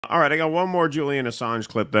All right, I got one more Julian Assange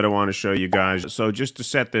clip that I want to show you guys. So just to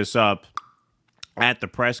set this up, at the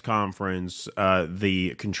press conference,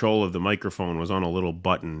 the control of the microphone was on a little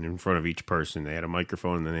button in front of each person. They had a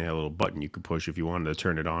microphone, and then they had a little button you could push if you wanted to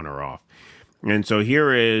turn it on or off. And so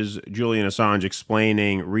here is Julian Assange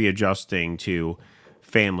explaining readjusting to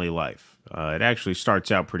family life. It actually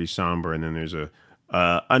starts out pretty somber, and then there's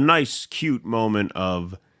a nice, cute moment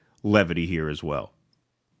of levity here as well.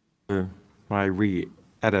 My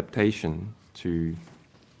readaptation to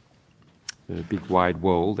the big wide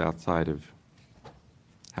world outside of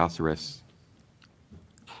house arrest,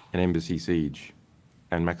 an embassy siege,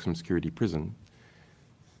 and maximum security prison,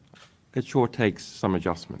 it sure takes some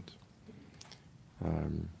adjustment.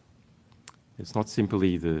 It's not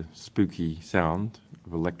simply the spooky sound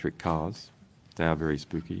of electric cars. They are very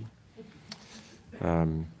spooky.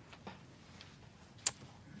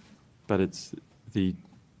 But it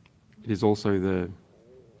is also the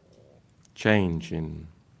change in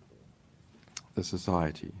the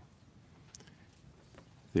society.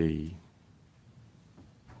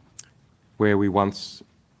 Where we once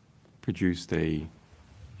produced where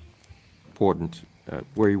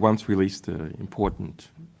we once released important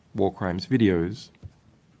war crimes videos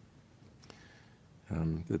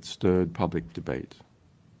that stirred public debate.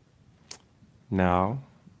 Now,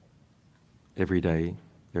 every day,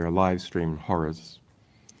 there are live stream horrors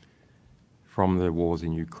from the wars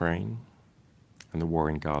in Ukraine and the war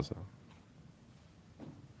in Gaza.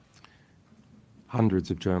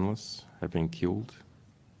 Hundreds of journalists have been killed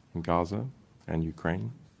in Gaza and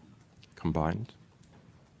Ukraine combined.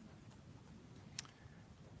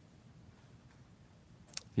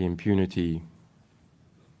 The impunity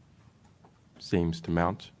seems to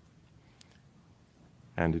mount,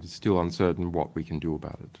 and it is still uncertain what we can do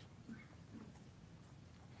about it.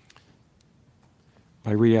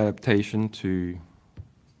 My readaptation to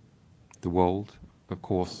the world, of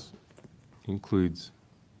course, includes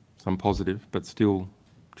some positive but still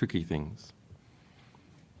tricky things.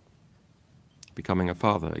 Becoming a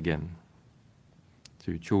father again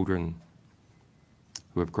to children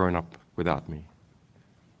who have grown up without me.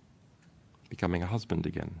 Becoming a husband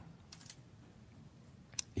again.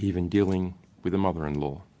 Even dealing with a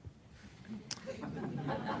mother-in-law.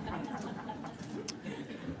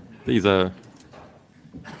 These are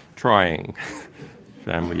trying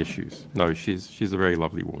family issues. No, she's a very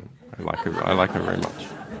lovely woman. I like her very much.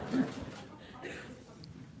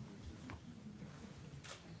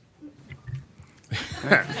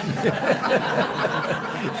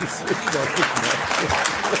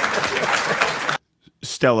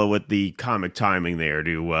 Stella with the comic timing there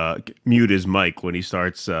to mute his mic when he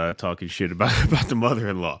starts talking shit about the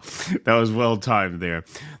mother-in-law. That was well timed there.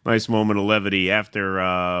 Nice moment of levity after,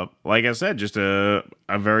 like I said, just a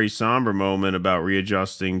very somber moment about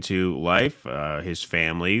readjusting to life. His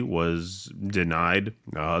family was denied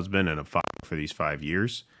a husband and a father for these 5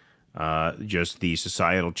 years. Just the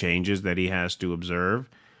societal changes that he has to observe.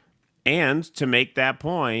 And to make that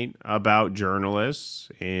point about journalists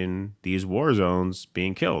in these war zones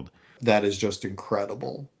being killed. That is just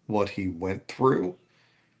incredible what he went through,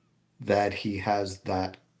 that he has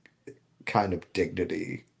that kind of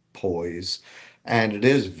dignity, poise. And it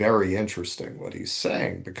is very interesting what he's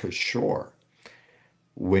saying, because sure,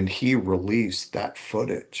 when he released that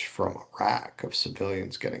footage from Iraq of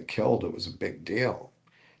civilians getting killed, it was a big deal.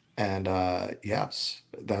 And yes,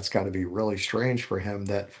 that's got to be really strange for him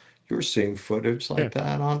that you're seeing footage like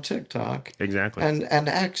that on TikTok. Exactly. And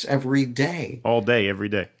X every day. All day, every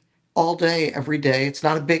day. All day, every day. It's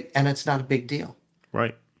not a big deal.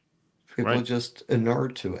 Right. People are just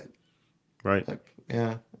inured to it. Right. Like,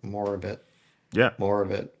 yeah, more of it. Yeah. More of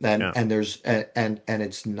it. And there's and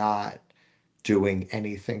it's not doing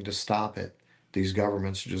anything to stop it. These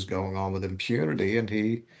governments are just going on with impunity, and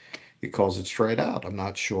he calls it straight out. I'm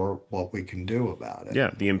not sure what we can do about it. Yeah,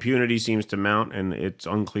 the impunity seems to mount, and it's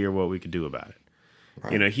unclear what we could do about it.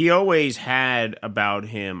 Right. You know, he always had about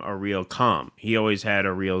him a real calm. He always had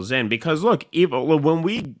a real zen. Because look, even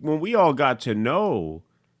when we all got to know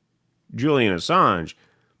Julian Assange,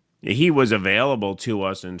 he was available to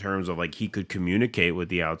us in terms of like he could communicate with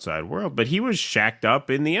the outside world, but he was shacked up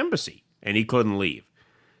in the embassy and he couldn't leave.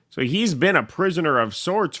 So he's been a prisoner of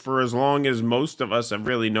sorts for as long as most of us have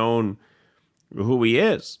really known who he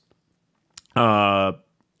is. And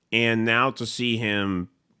now to see him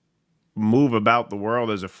move about the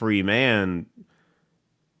world as a free man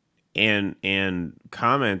and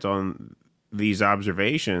comment on these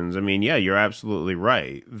observations, I mean, yeah, you're absolutely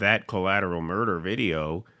right. That collateral murder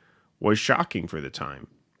video was shocking for the time.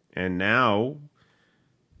 And now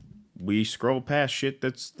we scroll past shit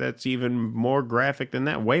that's even more graphic than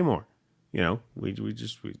that, way more. You know, we we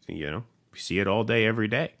see it all day, every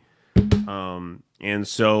day. And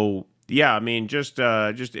so, yeah, I mean, just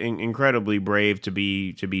incredibly brave to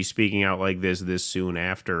be speaking out like this soon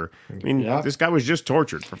after. I mean, Yeah. this guy was just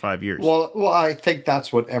tortured for 5 years. Well, I think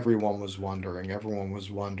that's what everyone was wondering. Everyone was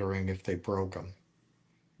wondering if they broke him,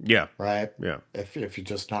 Yeah, right? yeah, If you're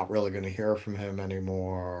just not really going to hear from him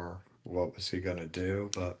anymore, what was he going to do?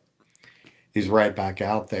 But he's right back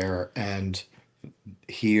out there, and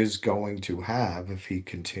he is going to have, if he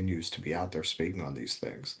continues to be out there speaking on these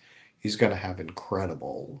things, he's going to have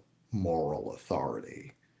incredible moral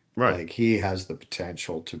authority. right. Like, he has the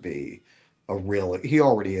potential to be he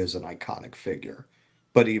already is an iconic figure,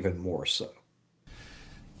 but even more so.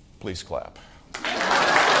 Please clap.